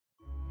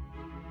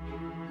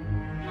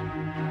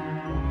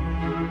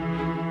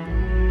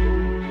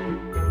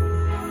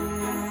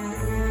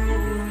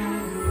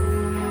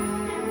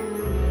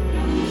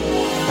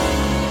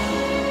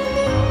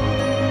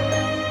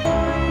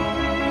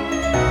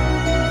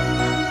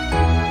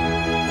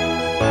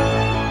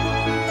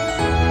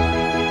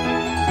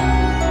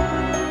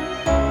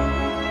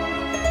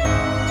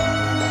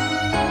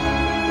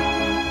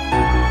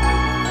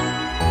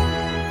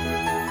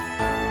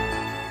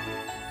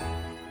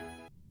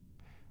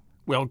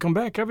Welcome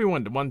back,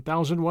 everyone, to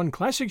 1001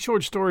 Classic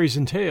Short Stories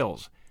and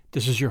Tales.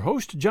 This is your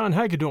host, John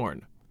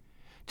Hagedorn.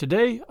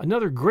 Today,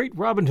 another great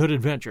Robin Hood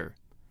adventure.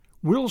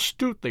 Will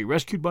Stutely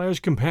rescued by his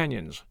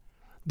companions.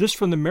 This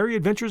from the Merry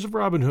Adventures of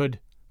Robin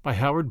Hood by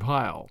Howard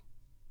Pyle.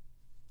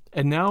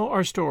 And now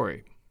our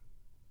story.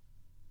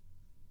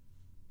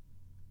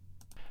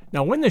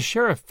 Now when the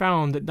sheriff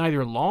found that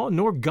neither law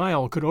nor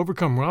guile could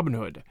overcome Robin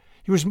Hood,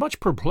 he was much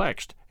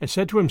perplexed, and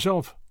said to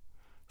himself,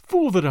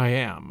 "Fool that I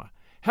am!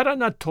 Had I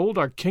not told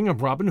our king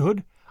of Robin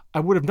Hood,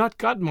 I would have not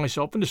gotten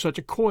myself into such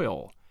a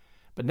coil.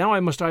 But now I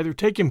must either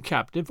take him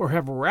captive or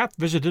have wrath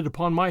visited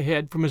upon my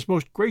head from his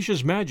most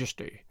gracious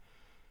majesty.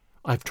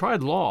 I have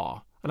tried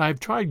law, and I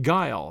have tried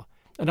guile,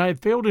 and I have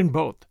failed in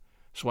both,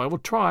 so I will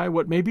try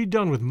what may be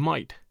done with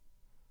might."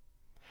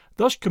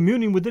 Thus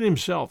communing within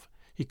himself,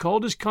 he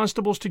called his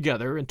constables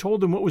together and told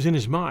them what was in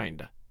his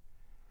mind.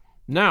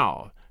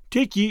 "Now,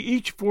 take ye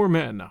each 4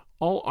 men,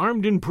 all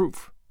armed in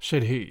proof,"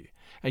 said he,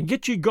 "and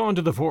get ye gone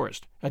to the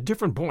forest, at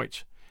different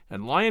points,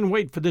 and lie in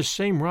wait for this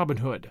same Robin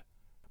Hood.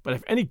 But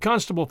if any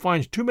constable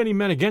finds too many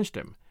men against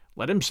him,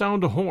 let him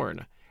sound a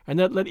horn, and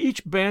then let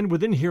each band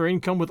within hearing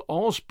come with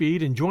all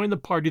speed and join the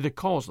party that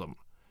calls them.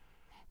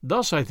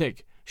 Thus, I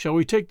think, shall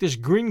we take this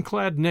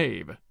green-clad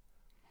knave.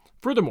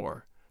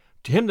 Furthermore,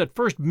 to him that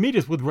first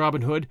meeteth with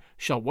Robin Hood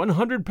shall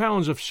 100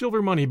 pounds of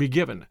silver money be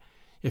given,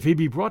 if he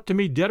be brought to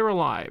me dead or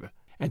alive,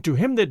 and to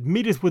him that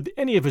meeteth with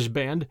any of his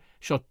band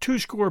shall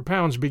 20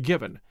 pounds be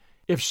given,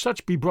 if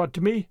such be brought to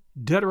me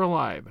dead or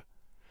alive.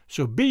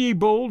 So be ye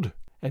bold,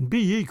 and be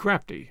ye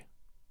crafty."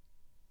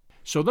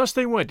 So thus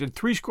they went in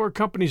 80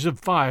 companies of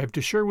 5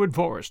 to Sherwood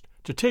Forest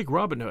to take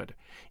Robin Hood,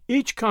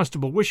 each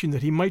constable wishing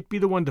that he might be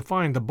the one to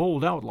find the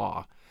bold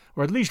outlaw,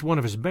 or at least one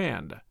of his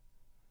band.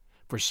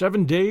 For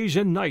 7 days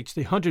and nights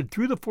they hunted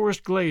through the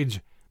forest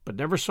glades, but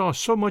never saw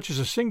so much as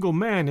a single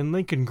man in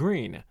Lincoln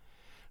Green,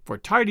 for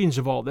tidings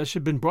of all this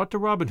had been brought to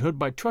Robin Hood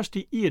by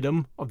trusty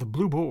Eadom of the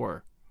Blue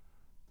Boar.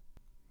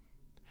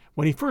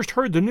 When he first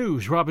heard the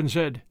news, Robin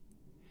said,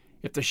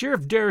 "If the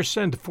sheriff dares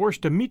send force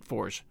to meet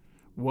force,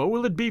 woe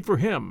will it be for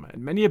him,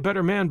 and many a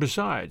better man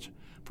besides,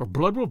 for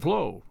blood will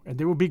flow, and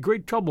there will be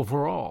great trouble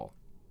for all.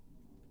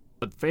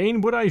 But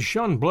fain would I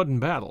shun blood in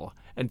battle,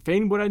 and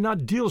fain would I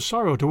not deal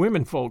sorrow to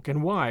womenfolk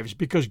and wives,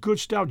 because good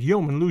stout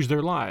yeomen lose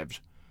their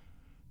lives.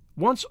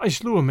 Once I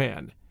slew a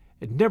man,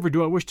 and never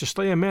do I wish to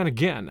slay a man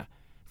again,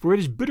 for it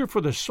is bitter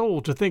for the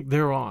soul to think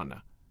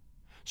thereon.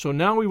 So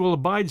now we will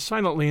abide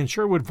silently in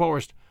Sherwood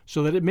Forest,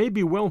 so that it may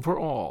be well for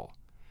all.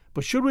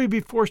 But should we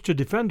be forced to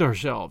defend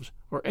ourselves,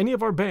 or any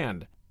of our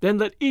band, then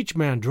let each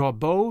man draw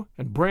bow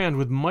and brand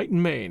with might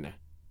and main."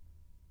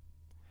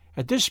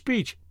 At this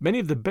speech many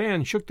of the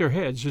band shook their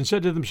heads and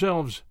said to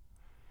themselves,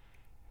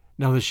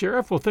 "Now the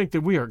sheriff will think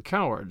that we are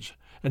cowards,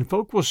 and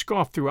folk will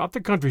scoff throughout the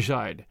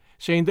countryside,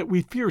 saying that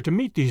we fear to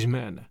meet these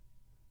men."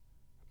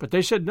 But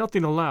they said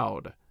nothing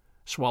aloud,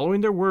 swallowing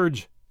their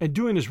words and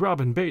doing as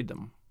Robin bade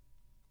them.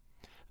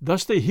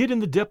 Thus they hid in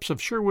the depths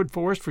of Sherwood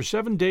Forest for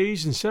 7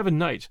 days and 7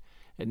 nights,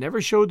 and never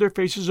showed their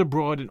faces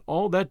abroad in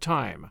all that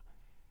time.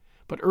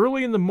 But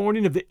early in the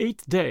morning of the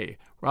 8th day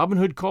Robin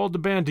Hood called the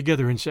band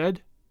together and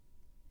said,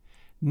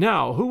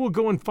 "Now who will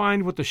go and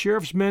find what the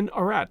sheriff's men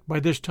are at by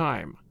this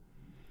time?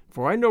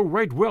 For I know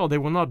right well they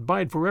will not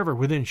bide forever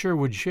within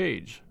Sherwood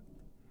shades."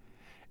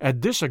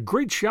 At this a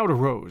great shout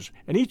arose,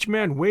 and each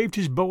man waved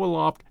his bow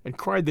aloft and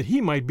cried that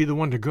he might be the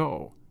one to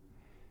go.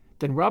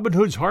 Then Robin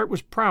Hood's heart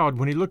was proud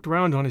when he looked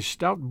round on his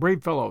stout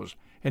brave fellows,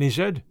 and he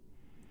said,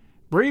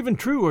 "Brave and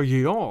true are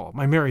ye all,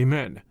 my merry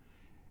men,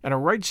 and a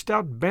right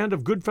stout band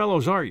of good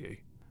fellows are ye.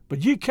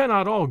 But ye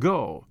cannot all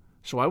go,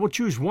 so I will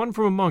choose one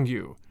from among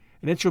you,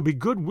 and it shall be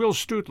good Will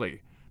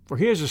Stutely, for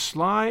he is as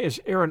sly as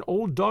e'er an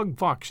old dog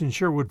fox in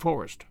Sherwood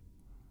Forest."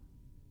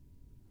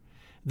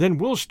 Then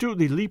Will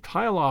Stutely leaped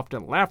high aloft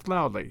and laughed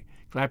loudly,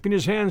 clapping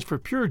his hands for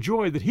pure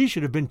joy that he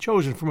should have been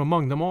chosen from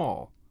among them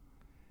all.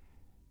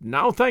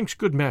 "Now thanks,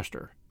 good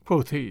master,"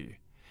 quoth he,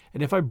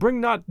 "and if I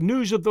bring not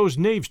news of those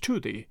knaves to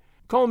thee,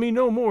 call me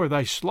no more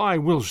thy sly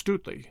Will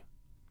Stutely."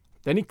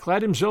 Then he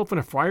clad himself in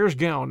a friar's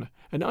gown,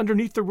 and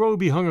underneath the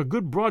robe he hung a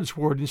good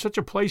broadsword in such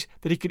a place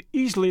that he could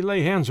easily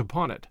lay hands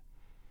upon it.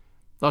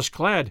 Thus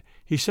clad,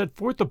 he set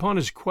forth upon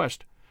his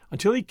quest,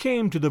 until he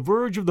came to the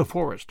verge of the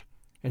forest,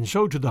 and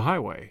so to the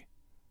highway.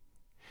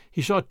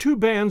 He saw 2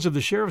 bands of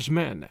the sheriff's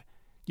men,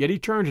 yet he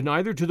turned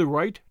neither to the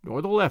right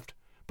nor the left,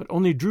 but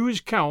only drew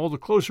his cowl the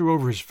closer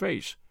over his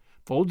face,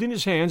 folding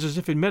his hands as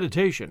if in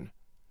meditation.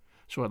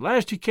 So at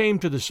last he came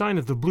to the sign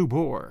of the Blue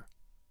Boar.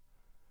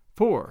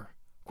 "For,"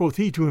 quoth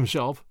he to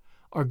himself,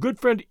 "our good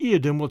friend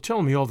Eadom will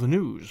tell me all the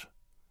news."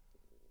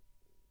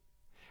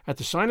 At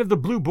the sign of the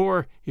Blue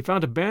Boar he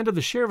found a band of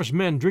the sheriff's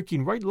men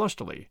drinking right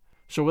lustily,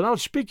 so without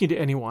speaking to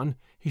anyone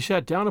he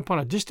sat down upon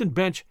a distant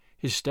bench,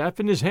 his staff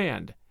in his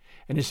hand,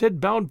 and his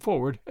head bowed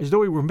forward as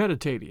though he were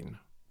meditating.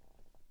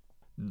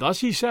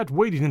 Thus he sat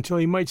waiting until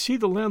he might see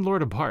the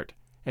landlord apart,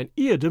 and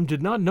Eadom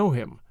did not know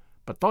him,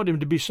 but thought him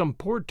to be some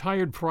poor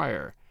tired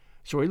friar,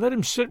 so he let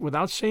him sit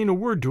without saying a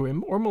word to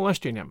him or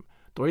molesting him,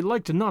 though he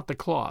liked not the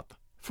cloth.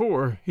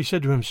 For, he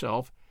said to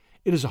himself,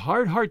 It is a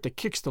hard heart that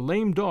kicks the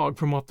lame dog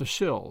from off the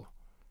sill.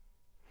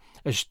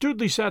 As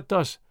Studley sat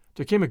thus,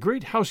 there came a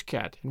great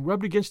house-cat and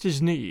rubbed against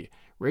his knee,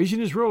 raising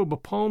his robe a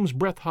palm's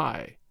breadth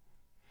high.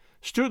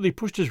 Studley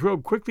pushed his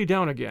robe quickly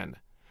down again,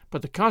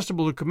 but the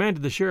constable who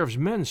commanded the sheriff's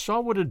men saw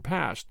what had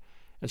passed,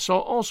 and saw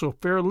also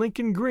fair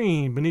Lincoln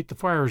green beneath the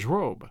friar's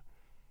robe.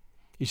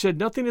 He said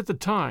nothing at the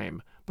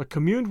time, but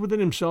communed within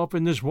himself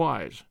in this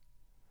wise.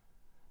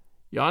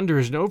 Yonder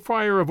is no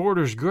friar of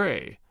orders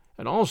grey,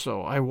 and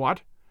also, I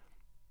wot,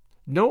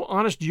 no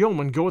honest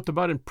yeoman goeth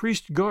about in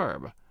priest's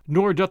garb,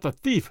 nor doth a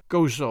thief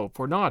go so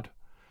for naught.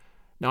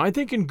 Now I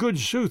think in good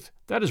sooth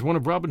that is one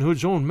of Robin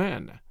Hood's own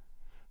men.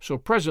 So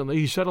presently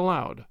he said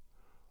aloud,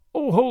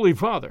 O holy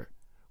father,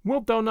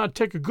 wilt thou not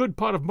take a good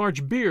pot of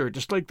March beer to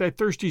slake thy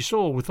thirsty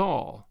soul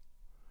withal?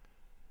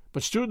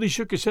 But Studley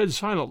shook his head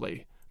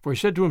silently, for he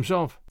said to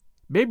himself,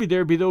 Maybe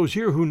there be those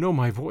here who know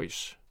my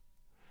voice.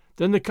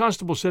 Then the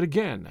constable said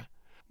again,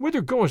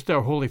 Whither goest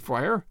thou, holy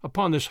friar,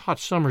 upon this hot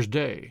summer's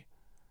day?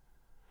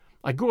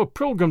 I go a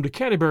pilgrim to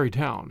Canterbury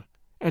town,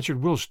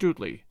 answered Will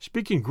Studley,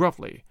 speaking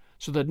gruffly,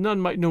 so that none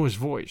might know his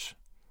voice.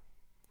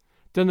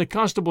 Then the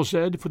constable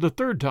said for the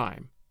third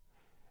time,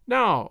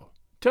 Now,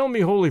 tell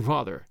me, holy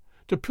father,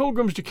 do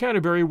pilgrims to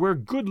Canterbury wear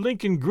good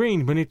Lincoln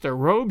green beneath their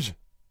robes?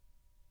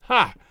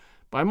 Ha!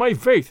 By my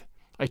faith,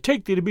 I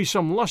take thee to be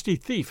some lusty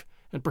thief,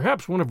 and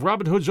perhaps one of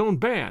Robin Hood's own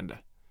band.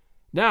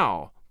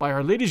 Now, by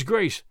Our Lady's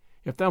grace,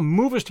 if thou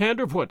movest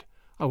hand or foot,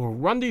 I will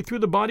run thee through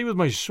the body with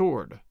my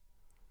sword.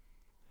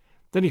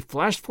 Then he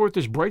flashed forth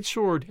his bright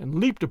sword and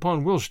leaped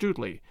upon Will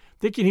Studley,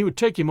 thinking he would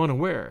take him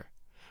unaware.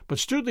 But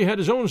Studley had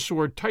his own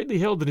sword tightly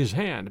held in his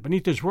hand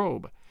beneath his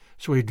robe,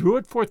 so he drew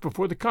it forth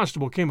before the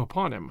constable came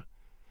upon him.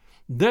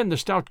 Then the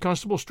stout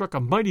constable struck a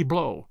mighty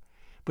blow,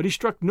 but he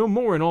struck no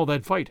more in all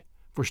that fight,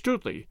 for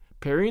Studley,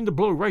 parrying the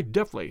blow right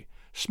deftly,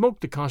 smote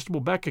the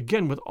constable back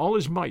again with all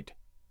his might.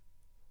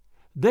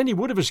 Then he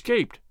would have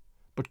escaped,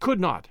 but could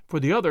not, for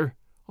the other,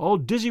 all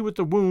dizzy with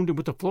the wound and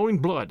with the flowing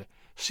blood,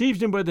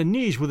 seized him by the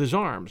knees with his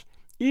arms,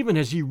 even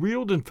as he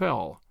reeled and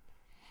fell.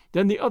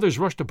 Then the others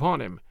rushed upon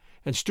him,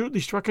 and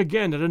Studley struck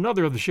again at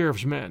another of the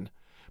sheriff's men,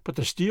 but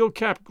the steel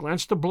cap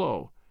glanced a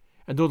blow,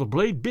 and though the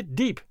blade bit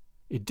deep,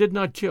 it did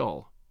not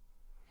kill.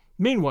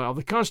 Meanwhile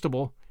the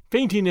constable,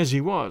 fainting as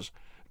he was,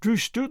 drew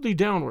Studley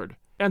downward,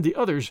 and the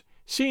others,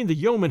 seeing the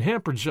yeoman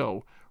hampered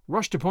so,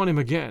 rushed upon him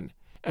again,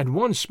 and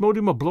one smote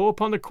him a blow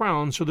upon the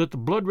crown so that the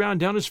blood ran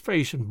down his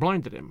face and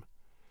blinded him.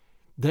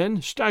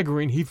 Then,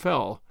 staggering, he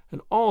fell,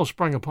 and all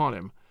sprang upon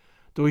him,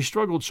 though he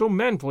struggled so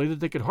manfully that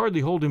they could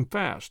hardly hold him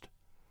fast.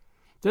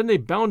 Then they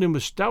bound him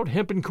with stout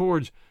hempen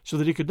cords so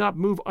that he could not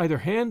move either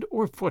hand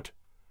or foot,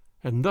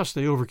 and thus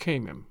they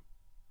overcame him.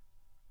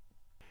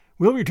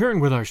 We'll return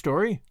with our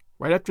story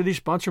right after these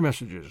sponsor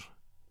messages.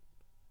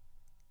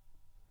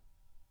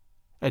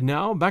 And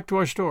now, back to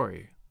our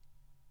story.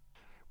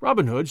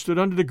 Robin Hood stood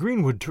under the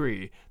greenwood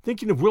tree,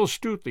 thinking of Will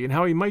Studley and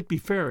how he might be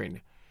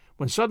faring,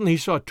 when suddenly he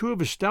saw two of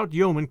his stout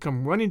yeomen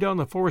come running down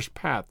the forest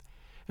path,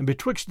 and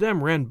betwixt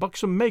them ran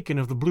buxom Macon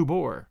of the Blue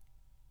Boar.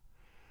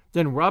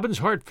 Then Robin's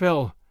heart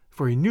fell,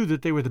 for he knew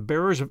that they were the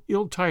bearers of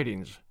ill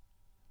tidings.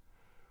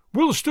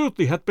 Will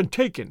Studley hath been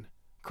taken,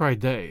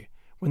 cried they,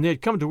 when they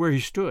had come to where he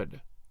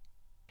stood.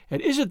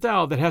 And is it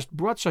thou that hast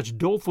brought such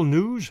doleful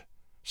news?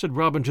 Said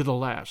Robin to the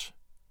lass.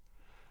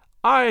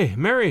 Ay,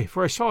 marry,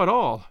 for I saw it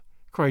all,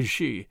 cried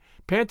she,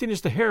 panting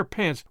as the hare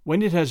pants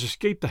when it has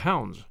escaped the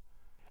hounds.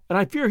 And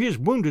I fear he is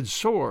wounded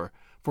sore,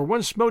 for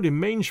one smote him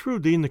main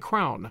shrewdly in the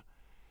crown.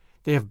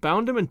 They have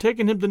bound him and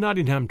taken him to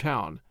Nottingham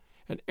town,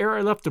 and ere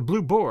I left the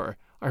Blue Boar,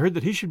 I heard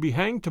that he should be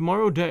hanged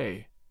tomorrow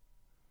day.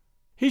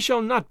 He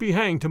shall not be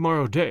hanged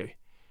tomorrow day,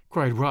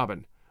 cried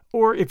Robin,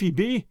 or if he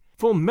be,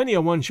 full many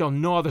a one shall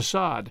gnaw the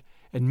sod,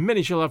 and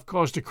many shall have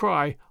cause to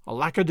cry,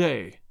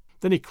 Alack-a-day.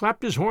 Then he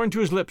clapped his horn to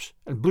his lips,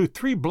 and blew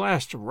 3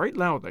 blasts right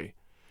loudly,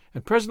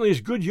 and presently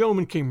his good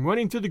yeomen came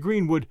running through the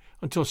greenwood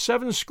until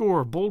 70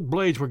 bold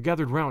blades were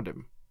gathered round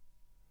him.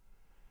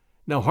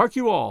 Now hark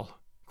you all,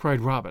 cried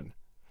Robin.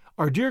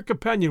 Our dear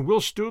companion Will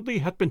Studley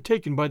hath been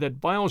taken by that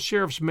vile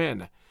sheriff's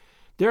men.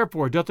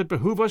 Therefore doth it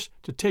behoove us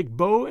to take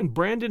bow and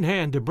brand in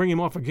hand to bring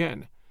him off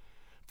again.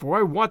 For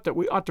I wot that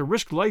we ought to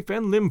risk life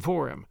and limb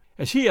for him,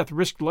 as he hath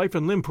risked life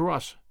and limb for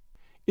us.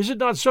 Is it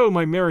not so,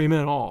 my merry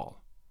men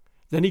all?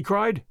 Then he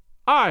cried,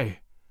 Aye,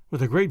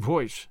 with a great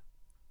voice.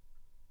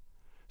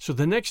 So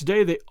the next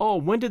day they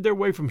all wended their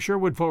way from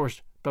Sherwood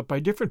Forest, but by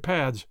different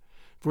paths,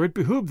 for it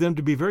behooved them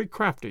to be very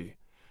crafty.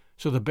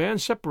 So the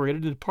band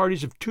separated into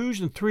parties of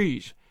 2s and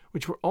 3s,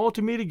 which were all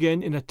to meet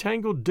again in a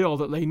tangled dell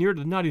that lay near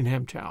to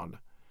Nottingham town.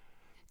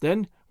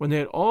 Then, when they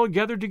had all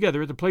gathered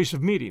together at the place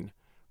of meeting,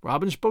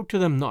 Robin spoke to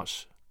them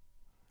thus.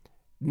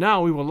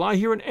 Now we will lie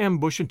here in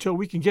ambush until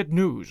we can get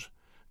news,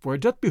 for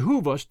it doth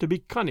behoove us to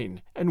be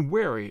cunning and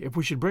wary if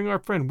we should bring our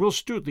friend Will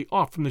Studley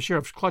off from the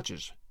sheriff's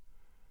clutches.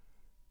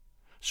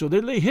 So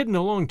they lay hidden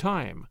a long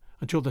time,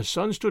 until the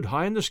sun stood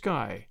high in the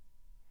sky.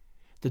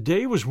 The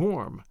day was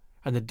warm,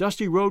 and the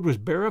dusty road was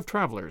bare of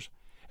travellers,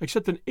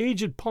 except an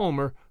aged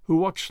palmer who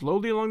walked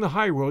slowly along the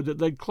high road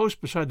that led close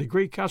beside the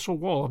great castle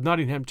wall of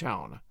Nottingham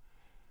town.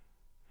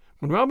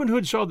 When Robin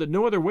Hood saw that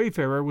no other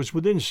wayfarer was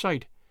within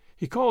sight,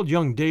 he called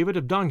young David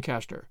of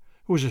Doncaster,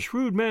 who was a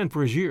shrewd man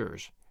for his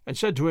years, and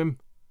said to him,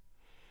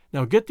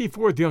 Now get thee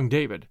forth, young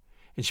David,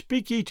 and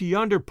speak ye to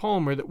yonder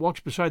palmer that walks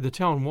beside the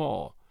town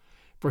wall,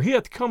 for he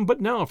hath come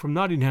but now from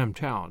Nottingham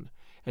town,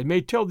 and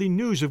may tell thee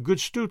news of good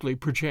Stuteley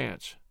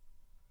perchance.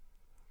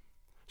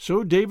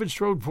 So David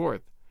strode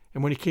forth,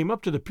 and when he came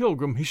up to the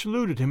pilgrim, he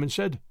saluted him and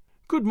said,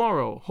 Good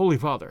morrow, holy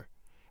father,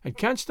 and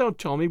canst thou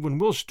tell me when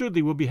Will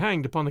Stuteley will be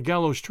hanged upon the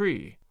gallows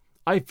tree?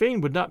 I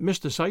fain would not miss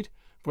the sight,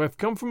 for I have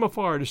come from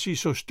afar to see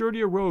so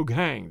sturdy a rogue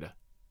hanged.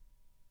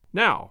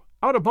 Now,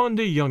 out upon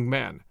thee, young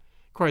man,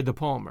 cried the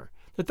palmer,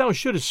 that thou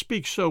shouldest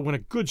speak so when a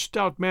good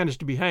stout man is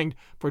to be hanged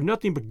for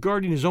nothing but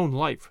guarding his own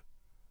life.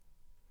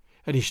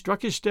 And he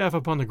struck his staff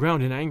upon the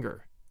ground in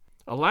anger.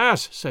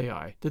 Alas, say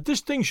I, that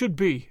this thing should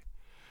be!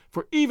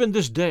 For even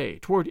this day,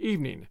 toward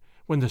evening,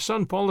 when the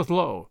sun falleth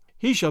low,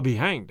 he shall be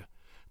hanged,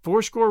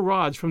 80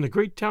 rods from the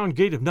great town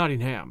gate of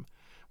Nottingham,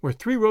 where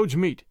 3 roads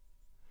meet.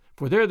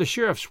 For there the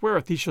sheriff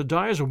sweareth he shall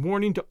die as a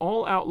warning to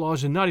all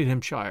outlaws in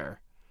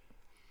Nottinghamshire.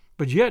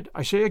 But yet,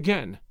 I say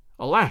again,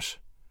 alas!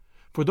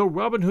 For though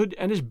Robin Hood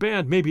and his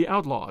band may be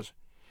outlaws,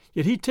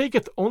 yet he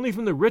taketh only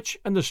from the rich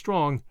and the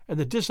strong and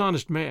the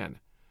dishonest man,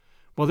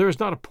 while there is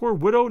not a poor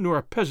widow nor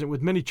a peasant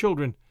with many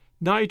children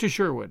nigh to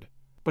Sherwood,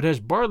 but has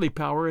barley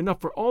power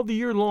enough for all the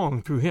year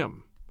long through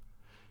him.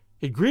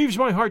 It grieves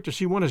my heart to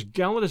see one as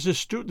gallant as this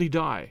Stuteley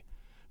die,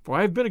 for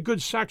I have been a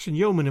good Saxon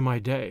yeoman in my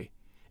day,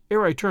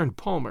 ere I turned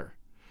palmer,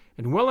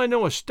 and well I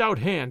know a stout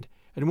hand,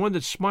 and one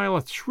that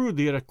smileth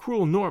shrewdly at a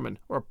cruel Norman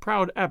or a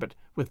proud abbot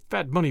with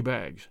fat money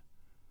bags.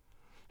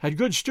 Had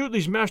good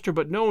Stuteley's master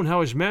but known how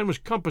his man was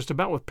compassed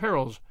about with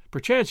perils,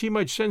 perchance he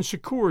might send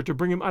succour to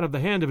bring him out of the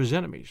hand of his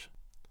enemies.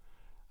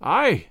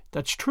 Aye,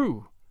 that's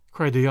true,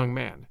 cried the young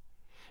man.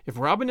 If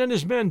Robin and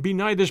his men be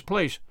nigh this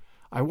place,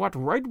 I wot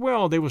right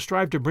well they will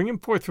strive to bring him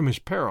forth from his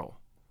peril.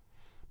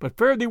 But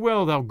fare thee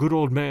well, thou good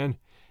old man,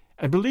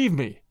 and believe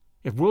me,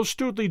 if Will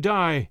Stuteley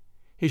die,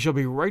 he shall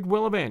be right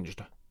well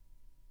avenged.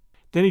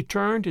 Then he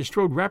turned and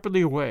strode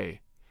rapidly away,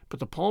 but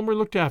the palmer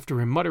looked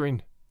after him,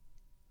 muttering,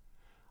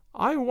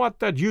 I wot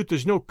that youth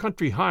is no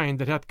country hind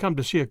that hath come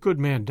to see a good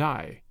man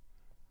die.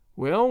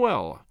 Well,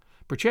 well,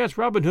 perchance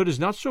Robin Hood is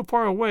not so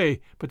far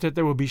away but that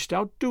there will be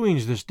stout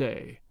doings this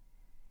day.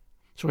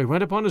 So he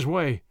went upon his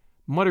way,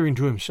 muttering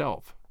to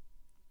himself.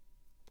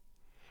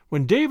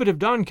 When David of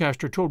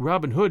Doncaster told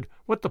Robin Hood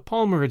what the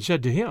palmer had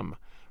said to him,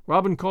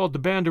 Robin called the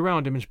band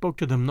around him and spoke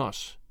to them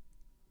thus.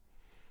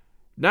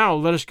 Now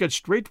let us get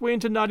straightway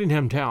into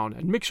Nottingham town,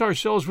 and mix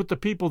ourselves with the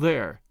people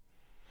there.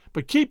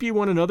 But keep ye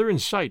one another in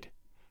sight,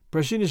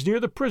 pressing as near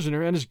the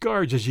prisoner and his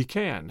guards as ye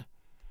can,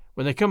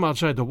 when they come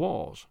outside the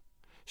walls.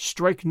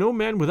 Strike no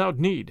man without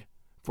need,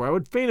 for I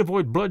would fain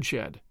avoid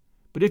bloodshed.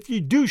 But if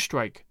ye do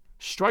strike,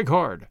 strike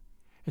hard,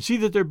 and see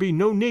that there be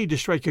no need to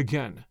strike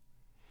again.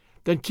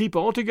 Then keep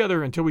all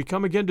together until we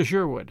come again to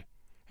Sherwood,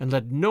 and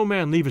let no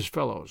man leave his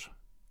fellows.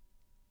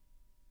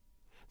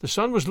 The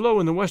sun was low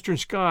in the western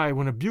sky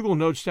when a bugle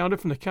note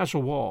sounded from the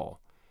castle wall.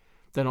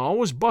 Then all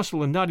was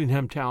bustle in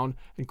Nottingham town,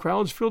 and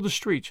crowds filled the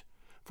streets,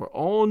 for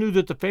all knew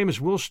that the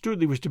famous Will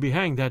Stuteley was to be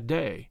hanged that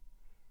day.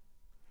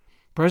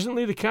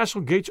 Presently the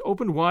castle gates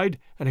opened wide,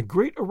 and a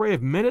great array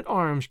of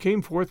men-at-arms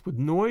came forth with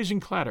noise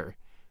and clatter,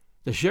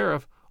 the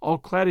sheriff, all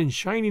clad in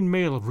shining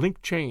mail of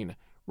linked chain,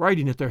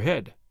 riding at their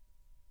head.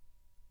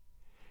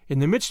 In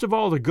the midst of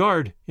all the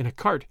guard, in a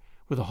cart,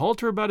 with a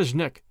halter about his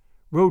neck,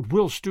 rode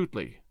Will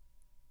Stuteley.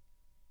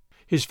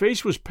 His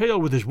face was pale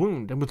with his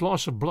wound and with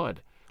loss of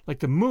blood, like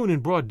the moon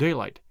in broad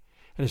daylight,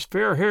 and his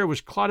fair hair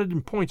was clotted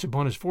in points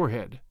upon his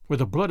forehead, where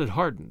the blood had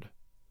hardened.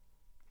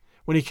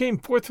 When he came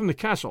forth from the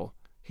castle,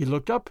 he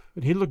looked up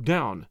and he looked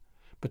down,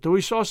 but though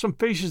he saw some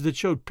faces that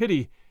showed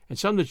pity and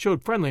some that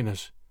showed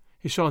friendliness,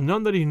 he saw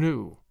none that he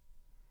knew.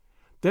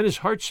 Then his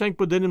heart sank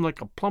within him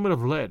like a plummet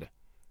of lead,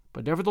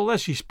 but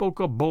nevertheless he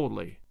spoke up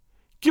boldly.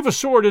 Give a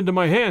sword into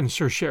my hand,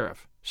 Sir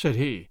Sheriff, said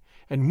he,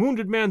 and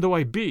wounded man though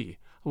I be,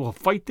 I will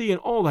fight thee and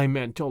all thy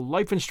men till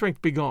life and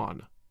strength be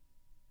gone.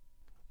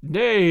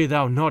 Nay,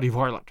 thou naughty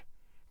varlet,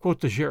 quoth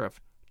the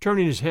sheriff,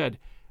 turning his head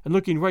and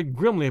looking right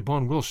grimly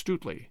upon Will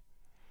Stuteley.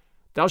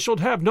 Thou shalt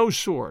have no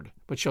sword,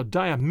 but shalt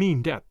die a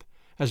mean death,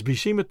 as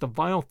beseemeth the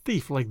vile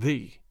thief like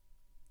thee.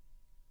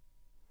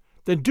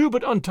 Then do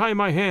but untie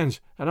my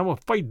hands, and I will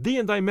fight thee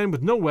and thy men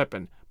with no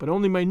weapon, but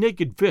only my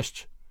naked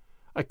fists.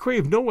 I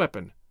crave no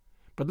weapon,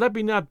 but let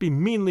me not be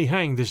meanly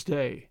hanged this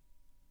day.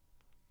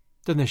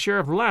 Then the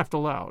sheriff laughed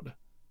aloud.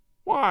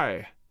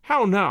 Why,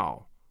 how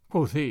now,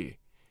 quoth he,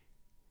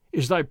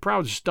 is thy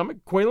proud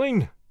stomach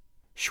quailing?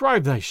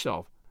 Shrive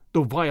thyself,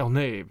 thou vile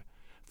knave,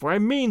 for I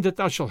mean that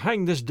thou shalt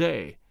hang this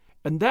day,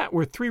 and that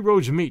where 3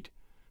 roads meet,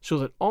 so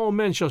that all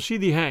men shall see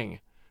thee hang,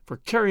 for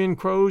carrion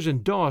crows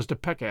and daws to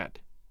peck at.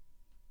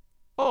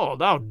 Oh,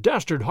 thou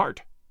dastard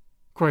heart,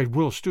 cried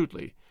Will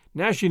Stuteley,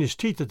 gnashing his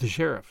teeth at the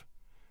sheriff.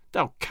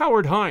 Thou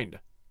coward hind!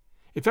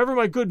 If ever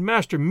my good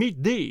master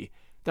meet thee,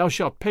 thou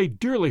shalt pay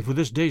dearly for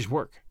this day's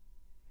work.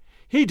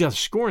 He doth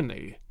scorn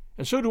thee,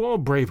 and so do all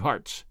brave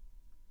hearts.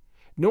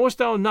 Knowest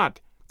thou not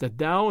that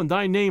thou and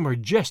thy name are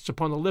jests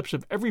upon the lips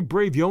of every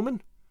brave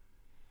yeoman?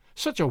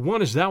 Such a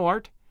one as thou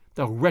art,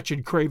 thou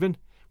wretched craven,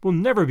 will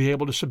never be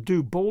able to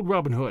subdue bold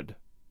Robin Hood."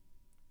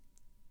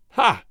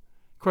 "Ha!"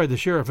 cried the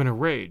sheriff in a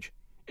rage.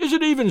 "Is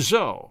it even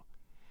so?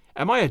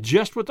 Am I a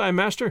jest with thy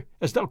master,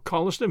 as thou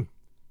callest him?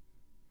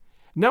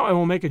 Now I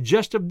will make a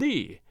jest of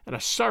thee, and a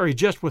sorry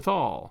jest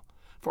withal,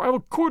 for I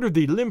will quarter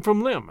thee limb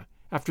from limb,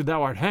 after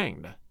thou art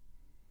hanged."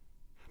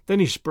 Then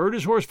he spurred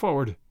his horse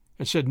forward,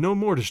 and said no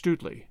more to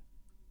Stutely.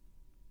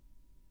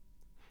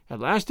 At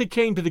last they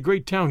came to the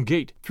great town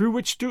gate, through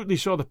which Stutely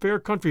saw the fair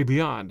country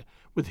beyond,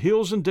 with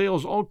hills and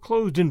dales all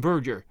clothed in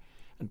verdure,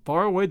 and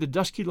far away the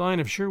dusky line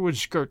of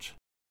Sherwood's skirts.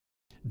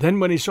 Then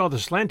when he saw the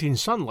slanting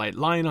sunlight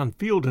lying on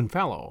field and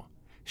fallow,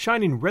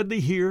 shining redly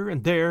here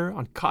and there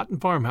on cot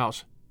and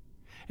farmhouse,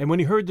 and when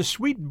he heard the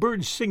sweet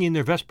birds singing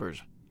their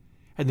vespers,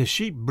 and the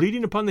sheep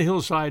bleating upon the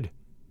hillside,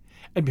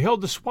 and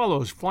beheld the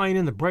swallows flying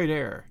in the bright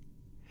air,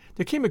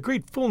 there came a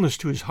great fullness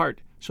to his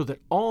heart, so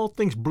that all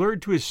things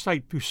blurred to his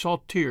sight through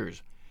salt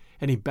tears,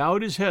 and he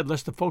bowed his head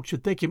lest the folk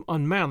should think him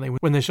unmanly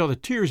when they saw the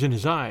tears in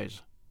his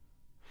eyes.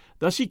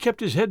 Thus he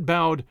kept his head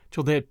bowed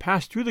till they had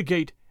passed through the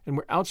gate and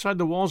were outside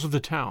the walls of the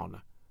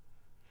town.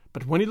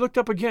 But when he looked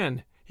up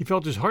again, he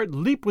felt his heart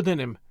leap within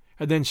him,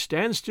 and then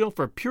stand still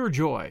for pure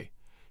joy,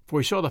 for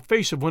he saw the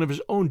face of one of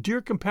his own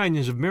dear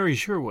companions of merry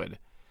Sherwood.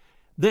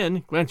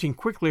 Then, glancing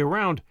quickly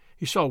around,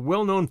 he saw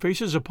well-known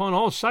faces upon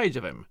all sides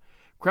of him,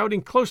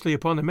 crowding closely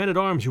upon the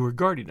men-at-arms who were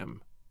guarding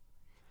him.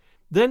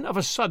 Then of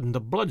a sudden the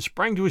blood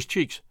sprang to his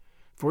cheeks,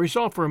 for he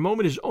saw for a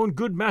moment his own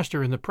good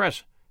master in the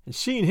press, and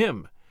seeing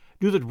him,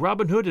 knew that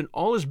Robin Hood and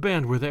all his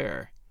band were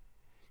there.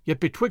 Yet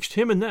betwixt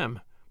him and them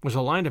was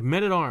a line of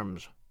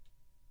men-at-arms.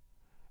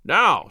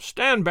 "Now,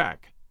 stand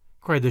back!"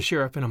 cried the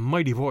sheriff in a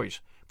mighty voice,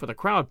 for the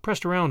crowd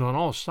pressed around on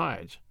all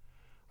sides.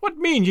 "What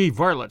mean ye,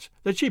 varlets,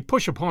 that ye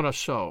push upon us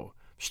so?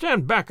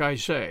 Stand back, I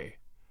say!"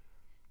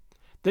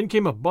 Then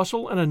came a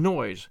bustle and a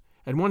noise,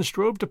 and one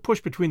strove to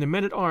push between the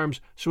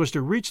men-at-arms so as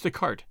to reach the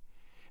cart,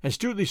 and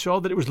Stutely saw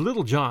that it was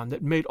Little John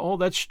that made all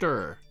that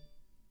stir.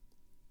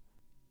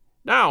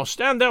 "Now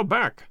stand thou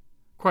back!"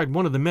 cried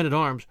one of the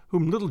men-at-arms,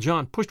 whom Little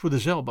John pushed with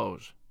his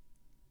elbows.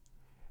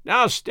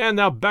 "Now stand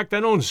thou back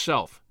thine own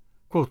self,"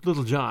 quoth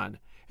Little John,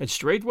 and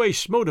straightway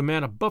smote a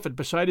man a buffet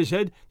beside his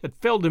head that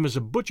felled him as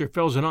a butcher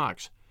fells an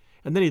ox,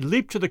 and then he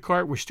leaped to the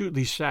cart where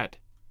Stutely sat.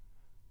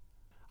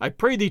 "I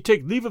pray thee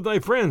take leave of thy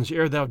friends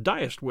ere thou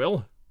diest,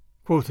 Will,"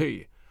 quoth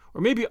he,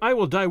 "or maybe I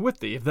will die with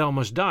thee if thou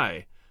must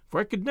die,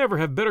 for I could never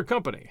have better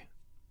company."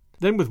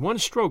 Then with one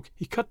stroke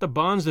he cut the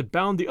bonds that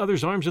bound the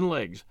other's arms and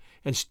legs,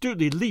 and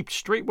Stutely leaped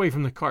straightway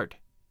from the cart.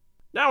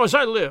 "Now as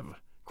I live,"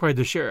 cried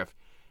the sheriff,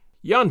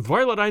 "yon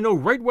varlet I know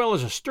right well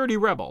as a sturdy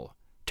rebel.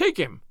 Take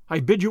him,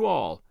 I bid you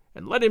all,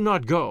 and let him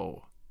not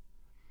go."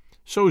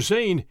 So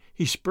saying,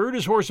 he spurred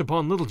his horse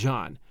upon Little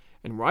John,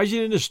 and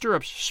rising in his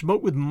stirrups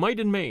smote with might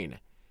and main.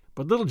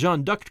 But Little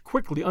John ducked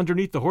quickly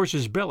underneath the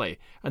horse's belly,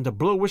 and the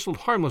blow whistled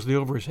harmlessly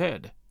over his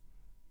head.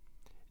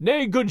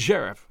 "Nay, good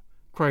sheriff,"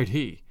 cried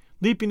he,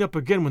 leaping up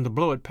again when the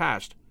blow had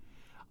passed,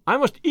 "I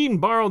must e'en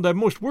borrow thy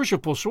most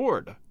worshipful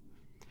sword."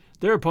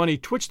 Thereupon he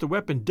twitched the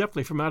weapon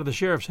deftly from out of the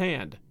sheriff's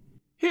hand.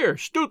 "Here,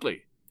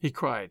 Stutely," he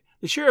cried,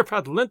 "the sheriff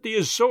hath lent thee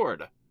his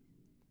sword.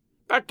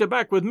 Back to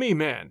back with me,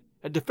 man,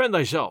 and defend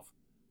thyself,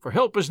 for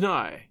help is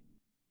nigh."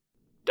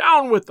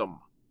 "Down with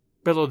them!"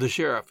 bellowed the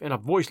sheriff in a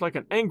voice like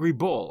an angry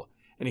bull,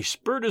 and he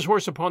spurred his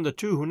horse upon the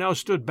two who now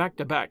stood back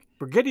to back,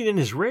 forgetting in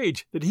his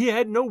rage that he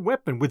had no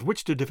weapon with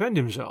which to defend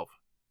himself.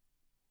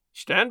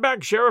 "Stand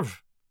back,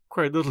 sheriff!"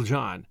 cried Little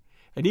John,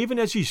 and even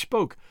as he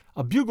spoke,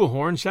 a bugle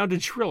horn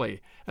sounded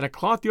shrilly, and a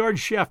cloth-yard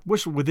shaft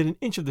whistled within an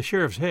inch of the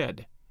sheriff's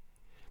head.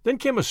 Then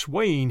came a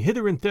swaying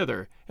hither and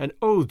thither, and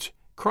oaths,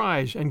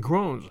 cries, and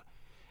groans,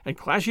 and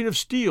clashing of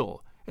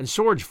steel, and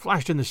swords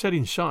flashed in the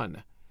setting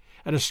sun,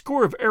 and a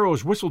score of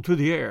arrows whistled through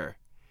the air,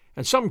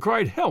 and some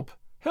cried, "Help!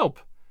 Help!"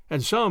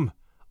 and some,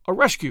 "A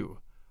rescue!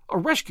 A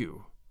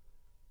rescue!"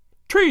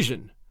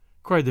 "Treason!"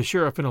 cried the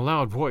sheriff in a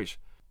loud voice.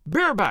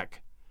 "Bear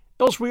back,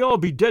 else we all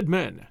be dead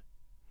men."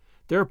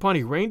 Thereupon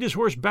he reined his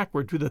horse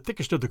backward through the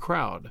thickest of the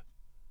crowd.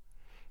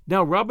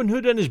 Now Robin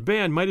Hood and his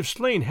band might have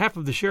slain half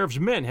of the sheriff's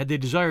men had they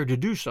desired to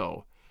do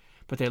so,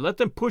 but they let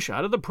them push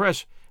out of the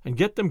press and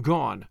get them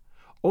gone,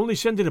 only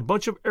sending a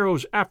bunch of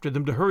arrows after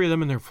them to hurry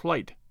them in their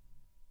flight.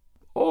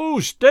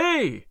 "Oh,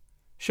 stay!"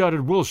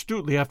 shouted Will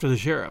Stutely after the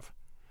sheriff.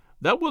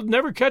 "Thou wilt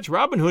never catch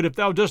Robin Hood if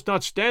thou dost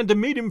not stand to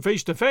meet him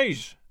face to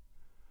face."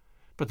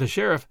 But the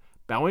sheriff,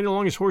 bowing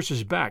along his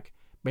horse's back,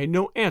 made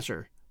no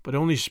answer, but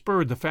only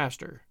spurred the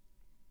faster.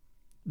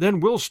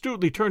 Then Will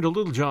Stutely turned to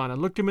Little John and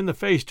looked him in the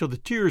face till the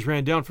tears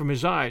ran down from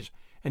his eyes,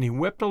 and he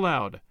wept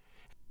aloud.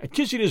 And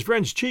kissing his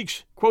friend's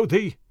cheeks, quoth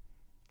he,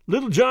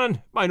 "Little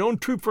John, mine own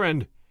true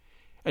friend,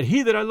 and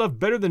he that I love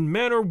better than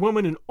man or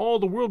woman in all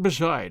the world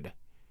beside,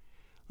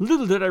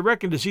 little did I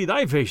reckon to see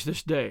thy face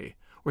this day,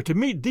 or to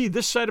meet thee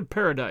this side of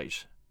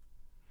paradise."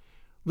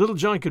 Little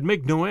John could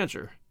make no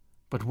answer,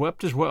 but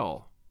wept as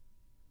well.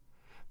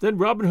 Then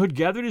Robin Hood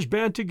gathered his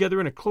band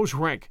together in a close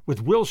rank,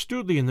 with Will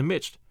Stutely in the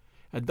midst,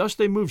 and thus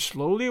they moved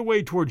slowly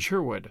away toward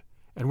Sherwood,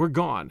 and were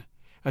gone,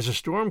 as a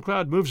storm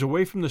cloud moves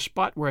away from the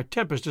spot where a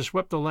tempest has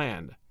swept the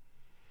land.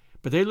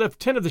 But they left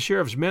 10 of the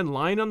sheriff's men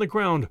lying on the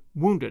ground,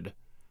 wounded,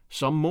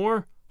 some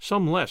more,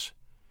 some less,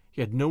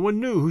 yet no one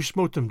knew who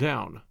smote them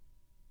down.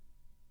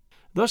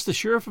 Thus the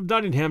Sheriff of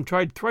Nottingham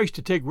tried thrice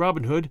to take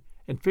Robin Hood,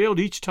 and failed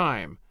each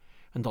time,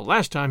 and the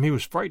last time he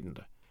was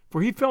frightened,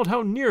 for he felt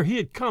how near he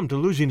had come to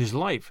losing his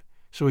life.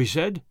 So he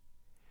said,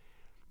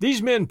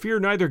 "These men fear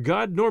neither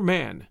God nor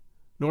man,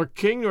 nor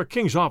king nor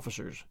king's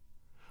officers.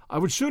 I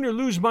would sooner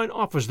lose mine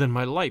office than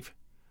my life,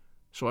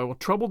 so I will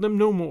trouble them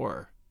no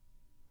more."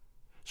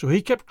 So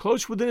he kept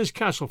close within his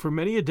castle for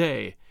many a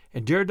day,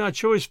 and dared not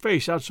show his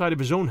face outside of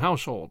his own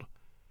household.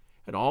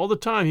 And all the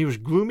time he was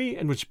gloomy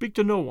and would speak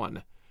to no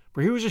one,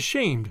 for he was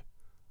ashamed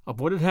of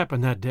what had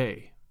happened that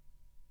day.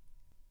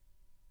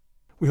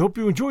 We hope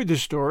you enjoyed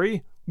this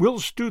story, Will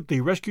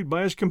Stutely Rescued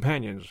by His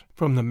Companions,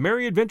 from The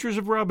Merry Adventures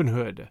of Robin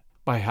Hood,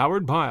 by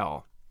Howard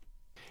Pyle.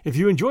 If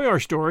you enjoy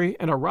our story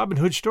and our Robin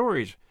Hood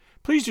stories,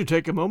 please do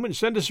take a moment and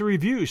send us a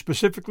review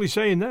specifically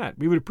saying that.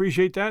 We would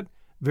appreciate that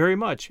very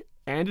much,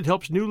 and it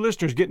helps new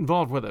listeners get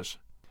involved with us.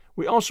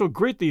 We also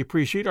greatly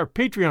appreciate our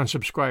Patreon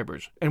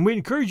subscribers, and we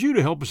encourage you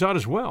to help us out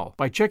as well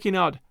by checking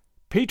out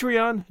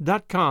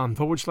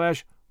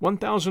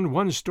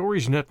patreon.com/1001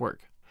 Stories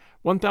Network.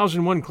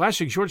 1001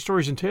 Classic Short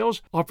Stories and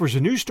Tales offers a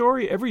new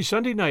story every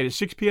Sunday night at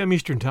 6 p.m.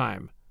 Eastern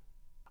Time.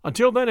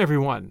 Until then,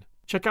 everyone,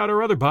 check out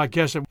our other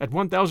podcasts at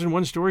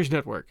 1001 Stories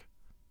Network.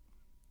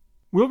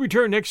 We'll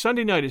return next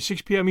Sunday night at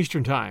 6 p.m.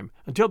 Eastern Time.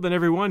 Until then,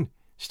 everyone,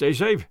 stay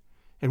safe,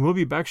 and we'll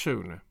be back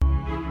soon.